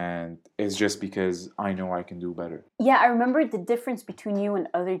 and it's just because I know I can do better. Yeah, I remember the difference between you and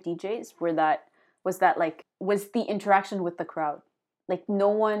other DJs was the interaction with the crowd. Like no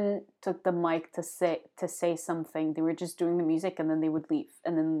one took the mic to say something. They were just doing the music and then they would leave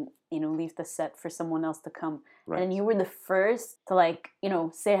and then leave the set for someone else to come. Right. And you were the first to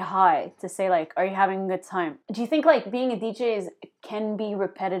say hi, to say are you having a good time? Do you think being a DJ can be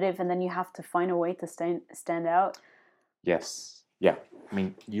repetitive and then you have to find a way to stand out? Yes. Yeah. I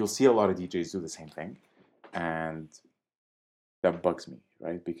mean, you'll see a lot of DJs do the same thing, and that bugs me,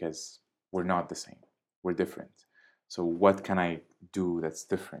 right? Because we're not the same. We're different. So what can I do that's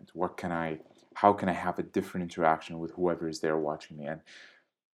different? How can I have a different interaction with whoever is there watching me? And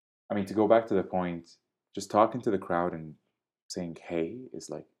I mean, to go back to the point, just talking to the crowd and saying hey is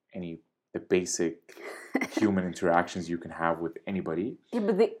like the basic human interactions you can have with anybody. Yeah,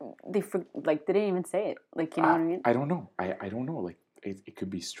 but they didn't even say it. You know what I mean? I don't know. I don't know. Like it could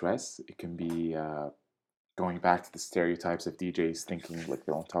be stress. It can be going back to the stereotypes of DJs thinking like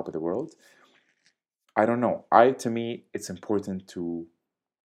they're on top of the world. I don't know. To me, it's important to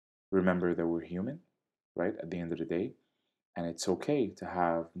remember that we're human, right? At the end of the day, and it's okay to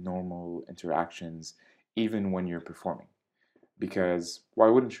have normal interactions even when you're performing, because why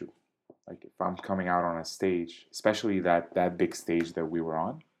wouldn't you? Like if I'm coming out on a stage, especially that big stage that we were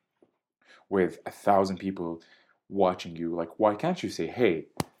on, with 1,000 people watching you, like why can't you say, hey,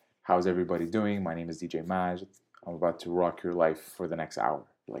 how's everybody doing? My name is DJ Majd. I'm about to rock your life for the next hour.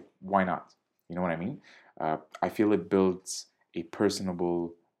 Like, why not? You know what I mean? I feel it builds a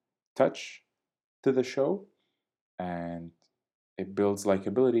personable touch to the show, and it builds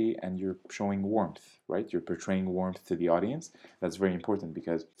likability, and you're showing warmth, right? You're portraying warmth to the audience. That's very important,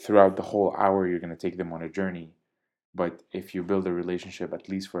 because throughout the whole hour, you're going to take them on a journey. But if you build a relationship, at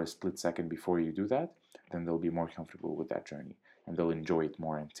least for a split second before you do that, then they'll be more comfortable with that journey, and they'll enjoy it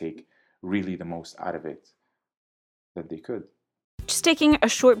more and take really the most out of it that they could. Just taking a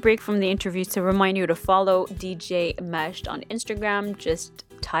short break from the interview to remind you to follow DJ Majd on Instagram. Just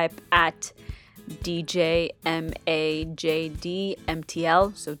type at DJ MAJD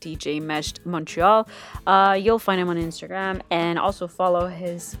MTL, so DJ Majd Montreal. You'll find him on Instagram, and also follow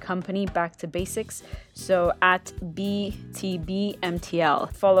his company Back to Basics, so at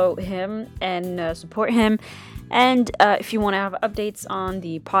BTBMTL. Follow him and support him. And if you want to have updates on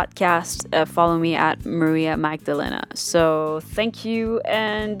the podcast, follow me at Maria Magdalena. So thank you,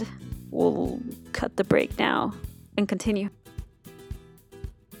 and we'll cut the break now and continue.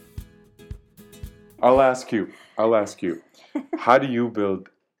 I'll ask you, how do you build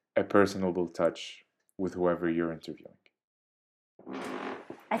a personable touch with whoever you're interviewing?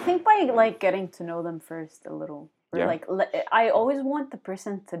 I think by getting to know them first a little. Or Yeah. I always want the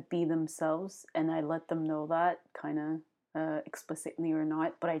person to be themselves, and I let them know that kind of explicitly or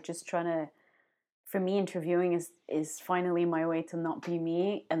not. But I just try to, for me, interviewing is finally my way to not be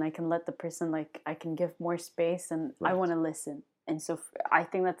me, and I can let the person I can give more space, and I Right. want to listen. And so I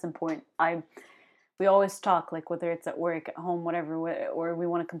think that's important. We always talk, like, whether it's at work, at home, whatever, or we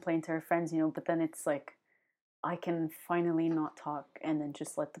want to complain to our friends, but then it's like, I can finally not talk and then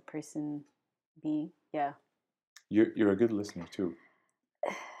just let the person be. Yeah. You're a good listener too.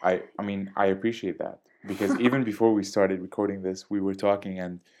 I mean, I appreciate that, because even before we started recording this, we were talking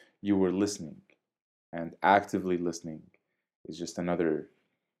and you were listening, and actively listening is just another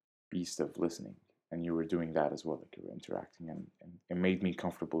beast of listening. And you were doing that as well, like you were interacting, and it made me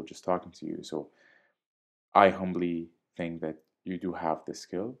comfortable just talking to you. So I humbly think that you do have the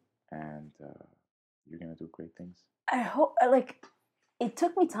skill, and you're going to do great things. I hope, like, it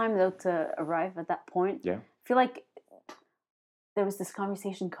took me time though to arrive at that point. Yeah. I feel like there was this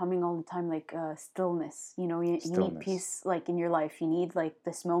conversation coming all the time, like stillness. You need peace, like, in your life. You need, like,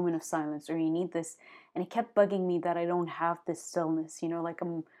 this moment of silence, or you need this. And it kept bugging me that I don't have this stillness. Like,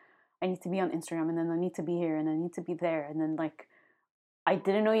 I need to be on Instagram, and then I need to be here, and I need to be there, and then, like, I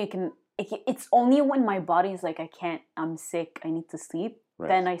didn't know you can. It's only when my body's like, I can't. I'm sick. I need to sleep. Right.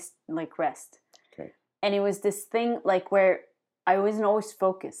 Then I, like, rest. Okay. And it was this thing, like, where I wasn't always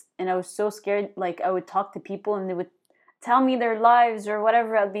focused, and I was so scared. Like, I would talk to people, and they would tell me their lives or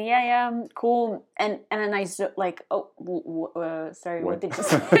whatever. I'd be, yeah, cool. And then I like, sorry, what did you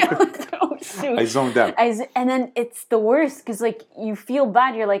say? Oh, shoot. I zoned out. And then it's the worst, because, like, you feel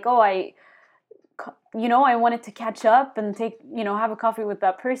bad. You're like, oh, I wanted to catch up and have a coffee with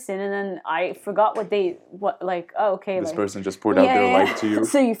that person, and then I forgot okay. This person just poured out their life to you.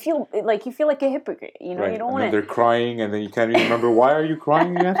 So you feel like a hypocrite, right. You don't want to. They're crying, and then you can't even remember, why are you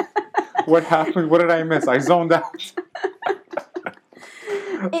crying again? What happened? What did I miss? I zoned out.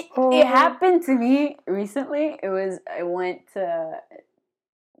 It happened to me recently. I went to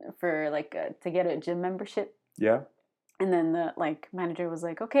get a gym membership. Yeah. And then the, like, manager was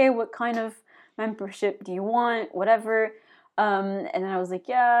like, okay, what kind of membership do you want? Whatever. And then I was like,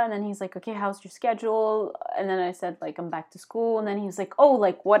 yeah. And then he's like, okay, how's your schedule? And then I said, like, I'm back to school. And then he was like, oh,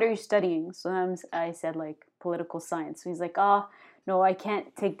 like, what are you studying? So I said, like, political science. So he's like, no, I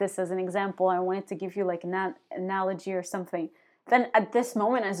can't take this as an example. I wanted to give you, like, an analogy or something. Then at this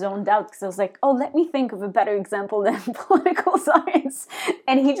moment, I zoned out, because I was like, oh, let me think of a better example than political science.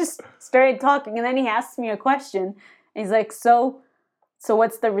 And he just started talking, and then he asked me a question. And he's like, so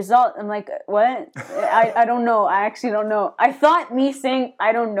what's the result? I'm like, what? I don't know. I actually don't know. I thought me saying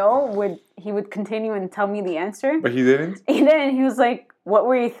I don't know he would continue and tell me the answer. But he didn't? He didn't. He was like, what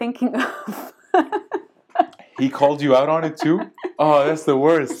were you thinking of? He called you out on it too? Oh, that's the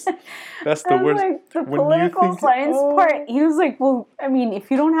worst. That's the worst. Like, the political science part. He was like, well, I mean, if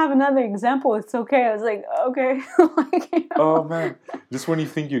you don't have another example, it's okay. I was like, okay. Oh, man. Just when you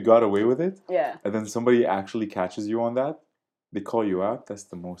think you got away with it. Yeah. And then somebody actually catches you on that. They call you out. That's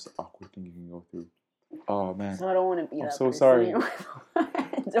the most awkward thing you can go through. Oh, man. So I don't want to be that person. I'm so sorry.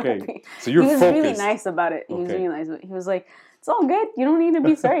 Okay. So you're focused. He was really nice about it. He was really nice. He was like, it's all good. You don't need to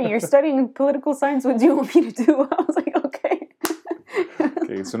be sorry. You're studying political science. What do you want me to do? I was like, okay.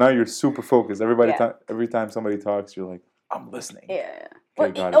 Okay, so now you're super focused. Every time somebody talks, you're like, I'm listening. Yeah.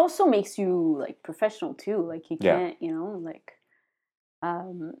 Okay, but it also makes you, like, professional too. Like, you can't, like, I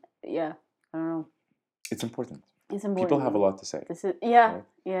don't know. It's important. It's important. People have a lot to say. Yeah.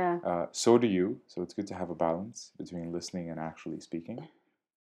 So do you. So it's good to have a balance between listening and actually speaking.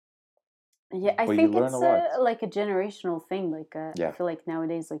 Yeah, I think it's like a generational thing. Like, I feel like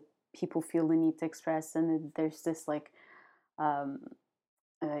nowadays, like, people feel the need to express, and there's this, like,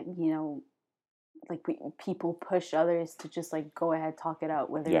 like, people push others to just, like, go ahead, talk it out.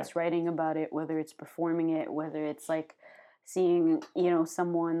 Whether it's writing about it, whether it's performing it, whether it's, like, seeing,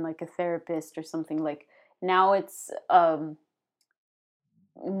 someone, like a therapist or something. Like, now it's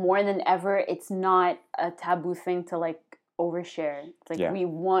more than ever, it's not a taboo thing to, like, overshare. It's like, we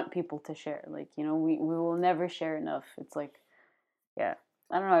want people to share. Like, we will never share enough. It's like, I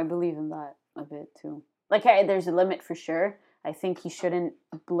don't know, I believe in that a bit too. Like, there's a limit for sure. I think you shouldn't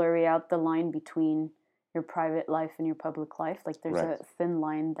blurry out the line between your private life and your public life. Like, there's a thin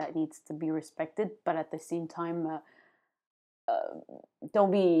line that needs to be respected, but at the same time,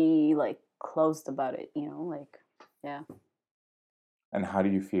 don't be, like, closed about it, like, yeah. And how do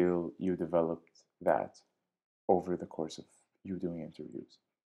you feel you developed that over the course of you doing interviews?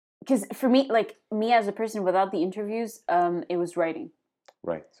 Because for me, like, me as a person without the interviews, it was writing.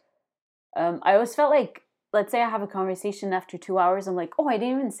 Right. I always felt like, let's say I have a conversation after 2 hours, I'm like, oh, I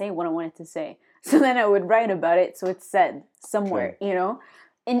didn't even say what I wanted to say. So then I would write about it, so it's said somewhere,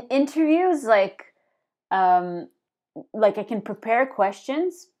 In interviews, like I can prepare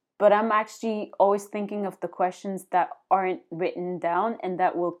questions, but I'm actually always thinking of the questions that aren't written down and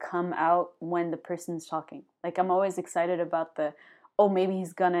that will come out when the person's talking. Like I'm always excited about oh, maybe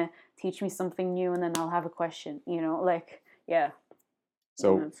he's gonna teach me something new and then I'll have a question, like, yeah.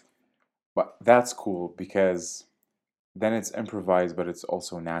 So, but that's cool because then it's improvised, but it's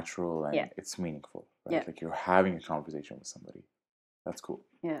also natural and it's meaningful, right? Yeah. Like you're having a conversation with somebody. That's cool.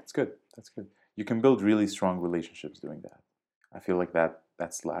 Yeah. That's good. That's good. You can build really strong relationships doing that. I feel like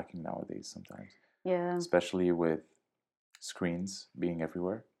that's lacking nowadays sometimes. Yeah. Especially with screens being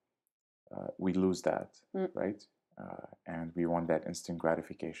everywhere. We lose that, right? And we want that instant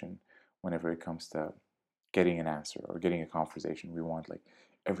gratification whenever it comes to getting an answer or getting a conversation. We want like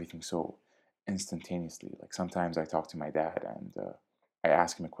everything so instantaneously. Like sometimes I talk to my dad and I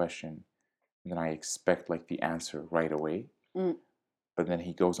ask him a question and then I expect like the answer right away. But then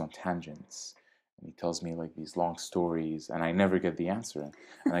he goes on tangents and he tells me like these long stories and I never get the answer.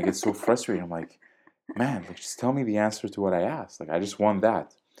 And I get so frustrated. I'm like, man, like just tell me the answer to what I asked. Like I just want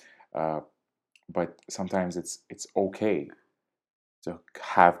that. But sometimes it's okay to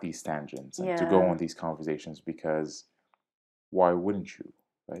have these tangents and to go on these conversations because why wouldn't you,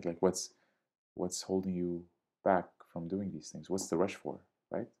 right? Like what's holding you back from doing these things? What's the rush for,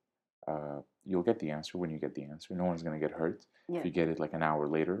 right? You'll get the answer when you get the answer. No one's going to get hurt if you get it like an hour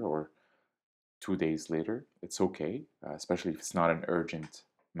later or 2 days later. It's okay, especially if it's not an urgent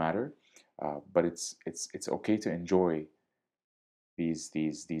matter. But it's okay to enjoy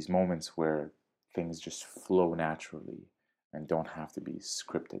these moments where things just flow naturally and don't have to be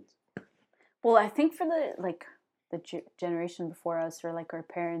scripted. Well, I think for the generation before us or like our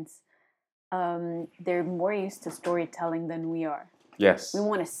parents, they're more used to storytelling than we are. Yes. We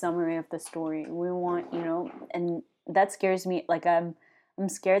want a summary of the story. We want, and that scares me. Like I'm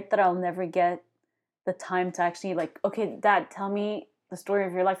scared that I'll never get the time to actually like, okay, Dad, tell me the story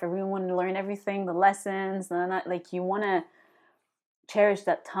of your life. I really want to learn everything, the lessons, and that, like you want to cherish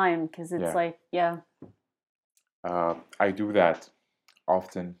that time because it's I do that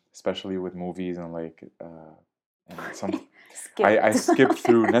often, especially with movies and like and I skip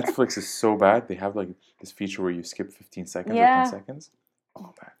through. Netflix is so bad. They have like this feature where you skip 15 seconds or 10 seconds.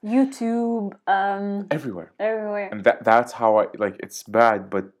 Oh man. YouTube, everywhere. And that's how I like. It's bad,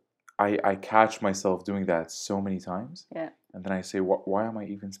 but I catch myself doing that so many times. Yeah. And then I say, why am I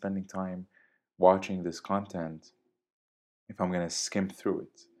even spending time watching this content if I'm gonna skim through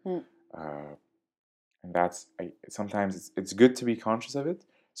it? And that's sometimes it's good to be conscious of it,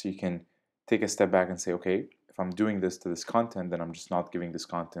 so you can take a step back and say, okay, if I'm doing this to this content, then I'm just not giving this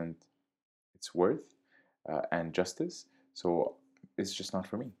content its worth and justice. So it's just not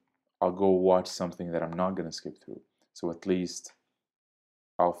for me. I'll go watch something that I'm not gonna skip through. So at least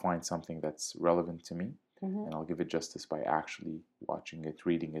I'll find something that's relevant to me, and I'll give it justice by actually watching it,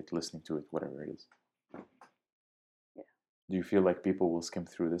 reading it, listening to it, whatever it is. Yeah. Do you feel like people will skim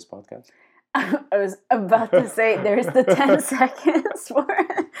through this podcast? I was about to say there's the 10 seconds for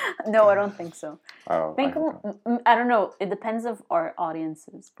it. No, I don't think so. Oh, I don't know. It depends of our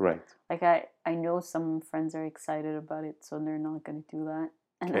audiences. Right. Like I know some friends are excited about it, so they're not going to do that.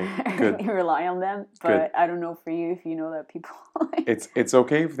 And I good. really rely on them. But good. I don't know for you if you know that people like... It's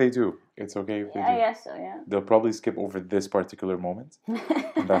okay if they do. It's okay if they do. I guess so, yeah. They'll probably skip over this particular moment.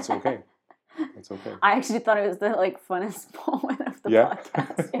 And that's okay. It's okay. I actually thought it was the like funnest moment of the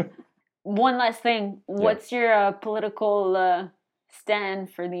podcast. Yeah. One last thing. What's your political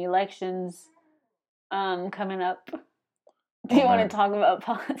stand for the elections coming up? Do you want to talk about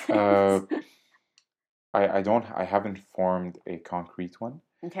politics? I haven't formed a concrete one.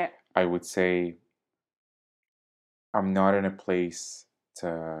 Okay. I would say I'm not in a place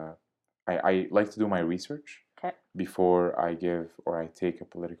to... I like to do my research before I give or I take a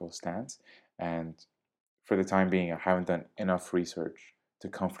political stance. And for the time being, I haven't done enough research to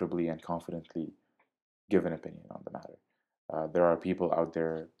comfortably and confidently give an opinion on the matter. There are people out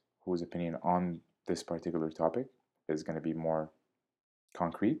there whose opinion on this particular topic is going to be more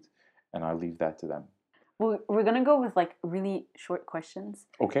concrete, and I'll leave that to them. Well, we're going to go with like really short questions.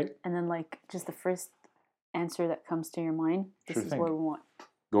 Okay. And then like just the first answer that comes to your mind. This is what we want.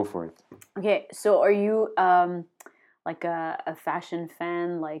 Go for it. Okay, so are you like a fashion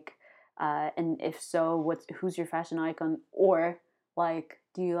fan? Like, and if so, who's your fashion icon? Or like,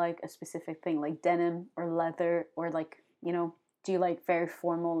 do you like a specific thing, like denim or leather, or like, do you like very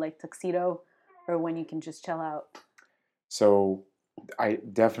formal, like tuxedo, or when you can just chill out? So I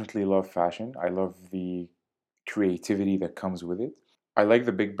definitely love fashion. I love the creativity that comes with it. I like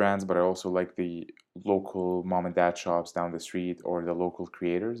the big brands, but I also like the local mom and dad shops down the street or the local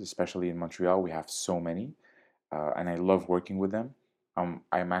creators, especially in Montreal. We have so many, and I love working with them. I'm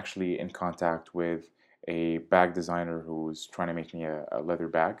actually in contact with a bag designer who's trying to make me a leather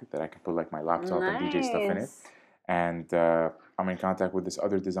bag that I can put like my laptop and DJ stuff in it. Nice. And I'm in contact with this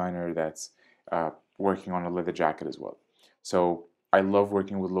other designer that's working on a leather jacket as well. So I love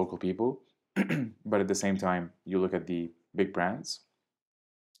working with local people, but at the same time, you look at the big brands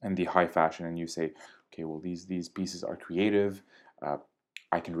and the high fashion, and you say, okay, well these pieces are creative. Uh,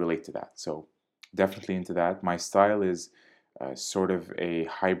 I can relate to that. So definitely into that. My style is sort of a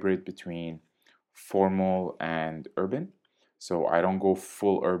hybrid between formal and urban. So I don't go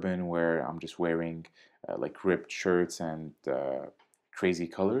full urban where I'm just wearing like ripped shirts and crazy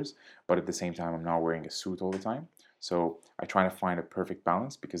colors, but at the same time, I'm not wearing a suit all the time. So I try to find a perfect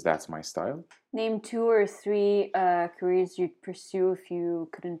balance because that's my style. Name 2 or 3 careers you'd pursue if you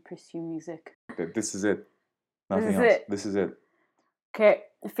couldn't pursue music. This is it. Nothing This is else. it. This is it. Okay,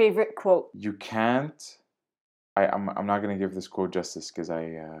 favorite quote. You can't. I'm not gonna give this quote justice because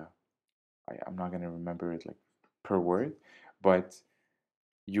I'm not gonna remember it like per word, but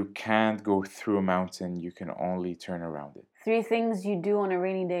you can't go through a mountain. You can only turn around it. 3 things you do on a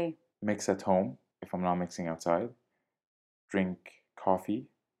rainy day. Mix at home if I'm not mixing outside. Drink coffee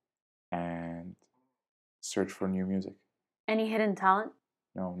and search for new music. Any hidden talent?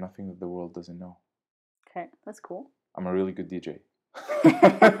 No, nothing that the world doesn't know. Okay, that's cool. I'm a really good DJ.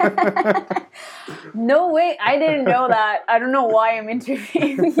 No way, I didn't know that. I don't know why I'm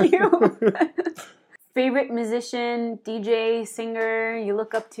interviewing you. Favorite musician, DJ, singer you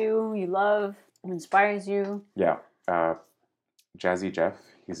look up to, you love, who inspires you? Yeah, Jazzy Jeff.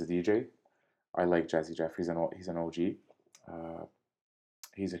 He's a DJ. I like Jazzy Jeff. He's an OG.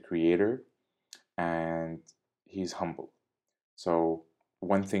 He's a creator, and he's humble. So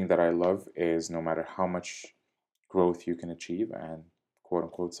one thing that I love is no matter how much growth you can achieve and quote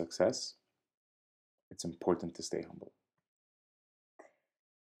unquote success, it's important to stay humble.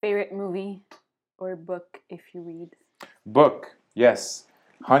 Favorite movie or book if you read? Book, yes.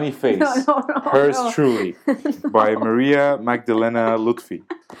 Honey Face, Hers Truly, by Maria Magdalena Lutfi.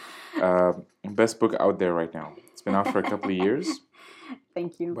 Best book out there right now. It's been out for a couple of years.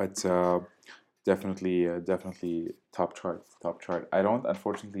 Thank you. But definitely top chart. I don't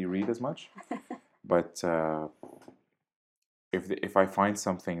unfortunately read as much, but if I find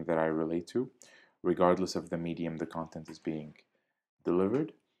something that I relate to, regardless of the medium the content is being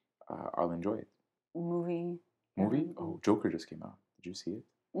delivered, I'll enjoy it. Movie? Oh, Joker just came out. Did you see it?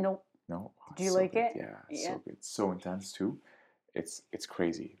 Nope. No. Oh, Do you like it? Yeah, it's so good. It's so intense too. It's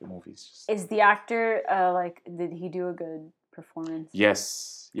crazy. The movie's just. Is the actor did he do a good performance?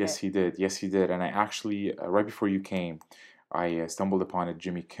 Yes, he did. Yes, he did. And I actually, right before you came, I stumbled upon a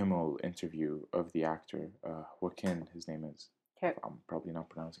Jimmy Kimmel interview of the actor, Joaquin, his name is. Okay. I'm probably not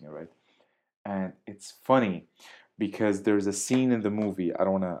pronouncing it right. And it's funny because there's a scene in the movie. I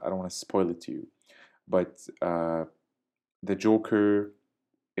don't wanna spoil it to you, but the Joker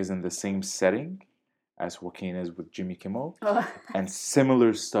is in the same setting as Joaquin is with Jimmy Kimmel, and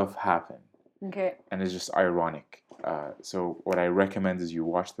similar stuff happen. Okay. And it's just ironic. So what I recommend is you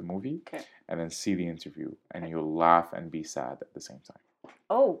watch the movie and then see the interview, and you'll laugh and be sad at the same time.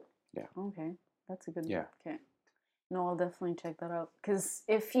 Oh. Yeah. Okay. That's a good. Yeah. Okay. No, I'll definitely check that out. Because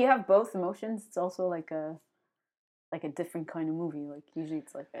if you have both emotions, it's also like a different kind of movie. Like usually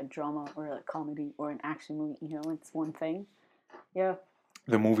it's like a drama or a comedy or an action movie. You know, it's one thing. Yeah.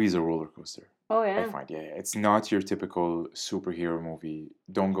 The movie's a roller coaster. Oh yeah. I find it's not your typical superhero movie.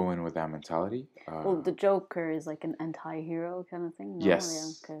 Don't go in with that mentality. Well, the Joker is like an anti-hero kind of thing. No?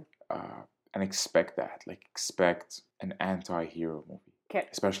 Yes. Yeah. Okay. And expect that. Like expect an anti-hero movie. Okay.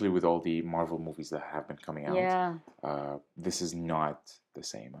 Especially with all the Marvel movies that have been coming out. Yeah. This is not the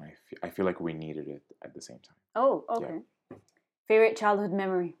same. I feel like we needed it at the same time. Oh, okay. Yeah. Favorite childhood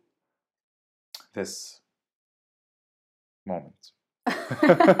memory? This moment.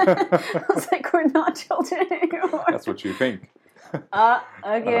 I was like, we're not children anymore. That's what you think.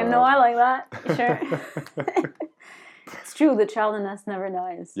 Okay. No, I like that. Sure. It's true. The child in us never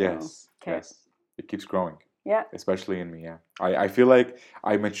dies. So. Yes. Okay. Yes. It keeps growing. Yeah. Especially in me, yeah. I feel like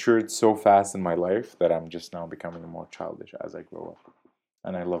I matured so fast in my life that I'm just now becoming more childish as I grow up.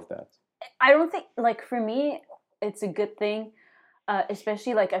 And I love that. I don't think, like, for me, it's a good thing.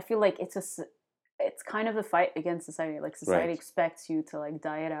 Especially, like, I feel like it's kind of a fight against society. Like, society expects you to, like,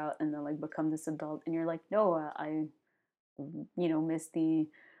 die it out and then, like, become this adult. And you're like, no, I miss the,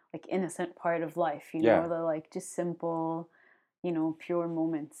 like, innocent part of life, you know, the, like, just simple, pure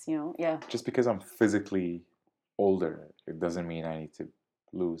moments, yeah. Just because I'm physically older, it doesn't mean I need to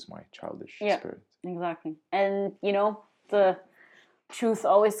lose my childish spirit. Exactly. And, the truth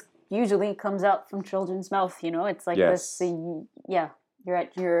always usually comes out from children's mouth, it's like this, you're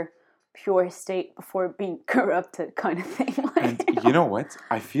at your pure state before being corrupted, kind of thing. And you know what?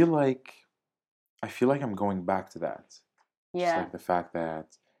 I feel like I'm going back to that. Just Yeah. like the fact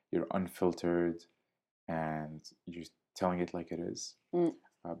that you're unfiltered and you're telling it like it is.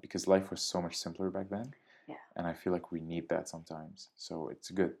 Because life was so much simpler back then. Yeah. And I feel like we need that sometimes. So it's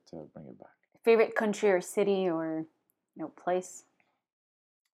good to bring it back. Favorite country or city or place?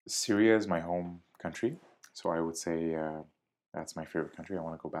 Syria is my home country. So I would say that's my favorite country. I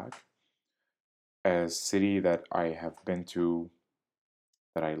want to go back. A city that I have been to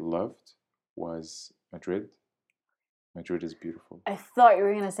that I loved was Madrid. Madrid is beautiful. I thought you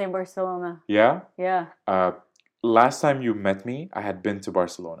were going to say Barcelona. Yeah? Yeah. Last time you met me, I had been to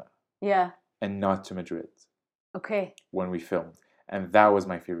Barcelona. Yeah. And not to Madrid. Okay. When we filmed. And that was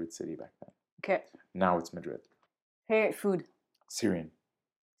my favorite city back then. Okay. Now it's Madrid. Favorite food? Syrian.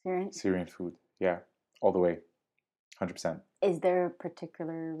 Syrian? Syrian food. Yeah. All the way. 100%. Is there a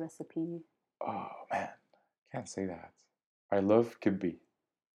particular recipe? Oh, man. Can't say that. I love kibbi.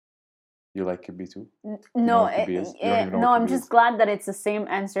 You like kibbi too? No, I'm just glad that it's the same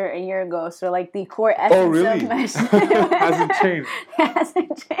answer a year ago. So like the core essence really? of mesh hasn't changed. It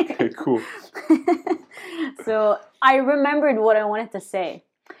hasn't changed. Okay, cool. So I remembered what I wanted to say.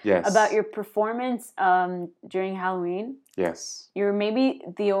 Yes. About your performance during Halloween. Yes. You're maybe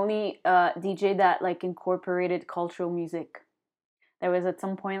the only DJ that like incorporated cultural music. There was at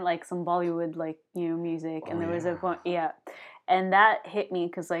some point like some Bollywood like music, and there was a point and that hit me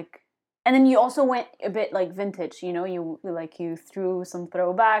because like. And then you also went a bit like vintage, you threw some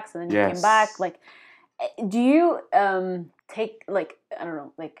throwbacks and then you came back. Like, do you take like, I don't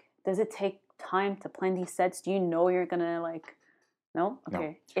know, like, does it take time to plan these sets? Do you know you're gonna like, no? Okay.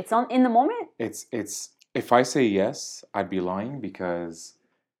 No. It's in the moment? It's if I say yes, I'd be lying because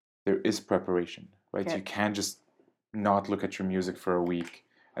there is preparation, right? Okay. You can't just not look at your music for a week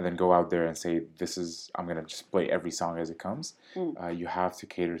and then go out there and say, I'm going to just play every song as it comes. You have to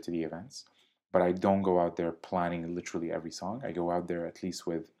cater to the events. But I don't go out there planning literally every song. I go out there at least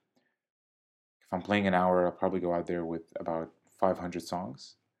with, if I'm playing an hour, I'll probably go out there with about 500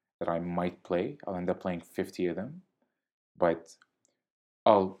 songs that I might play. I'll end up playing 50 of them. But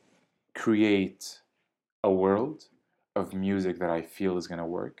I'll create a world of music that I feel is going to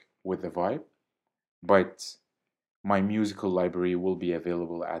work with the vibe. But my musical library will be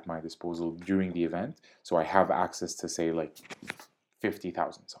available at my disposal during the event. So I have access to, say, like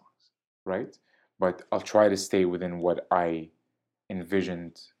 50,000 songs, right? But I'll try to stay within what I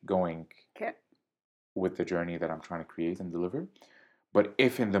envisioned going with the journey that I'm trying to create and deliver. But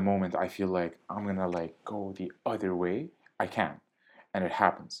if in the moment I feel like I'm going to like go the other way, I can. And it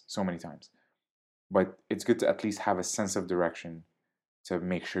happens so many times. But it's good to at least have a sense of direction to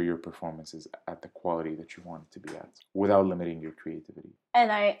make sure your performance is at the quality that you want it to be at without limiting your creativity.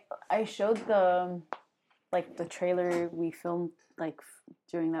 And I showed the trailer we filmed like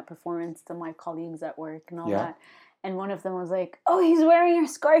during that performance to my colleagues at work and all that. And one of them was like, "Oh, he's wearing your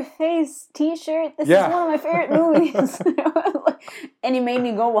Scarface t-shirt. This is one of my favorite movies." And he made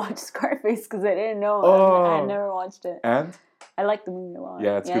me go watch Scarface because I didn't know. I had never watched it. And? I like the movie a lot.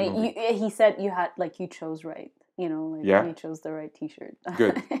 Yeah, it's a good movie. He said you chose right. You chose the right t-shirt.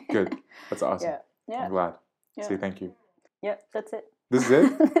 Good. That's awesome. Yeah. I'm glad. Say thank you. Yeah, that's it. This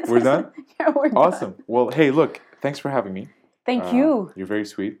is it? We're done? Yeah, we're done. Awesome. Well, hey, look, thanks for having me. Thank you. You're very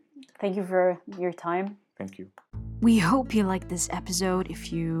sweet. Thank you for your time. Thank you. We hope you liked this episode.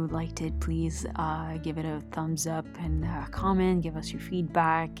 If you liked it, please give it a thumbs up and comment, give us your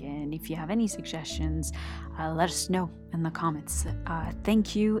feedback. And if you have any suggestions, let us know in the comments.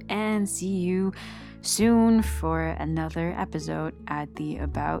 Thank you, and see you soon for another episode at the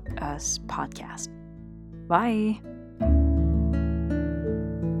About Us podcast. Bye.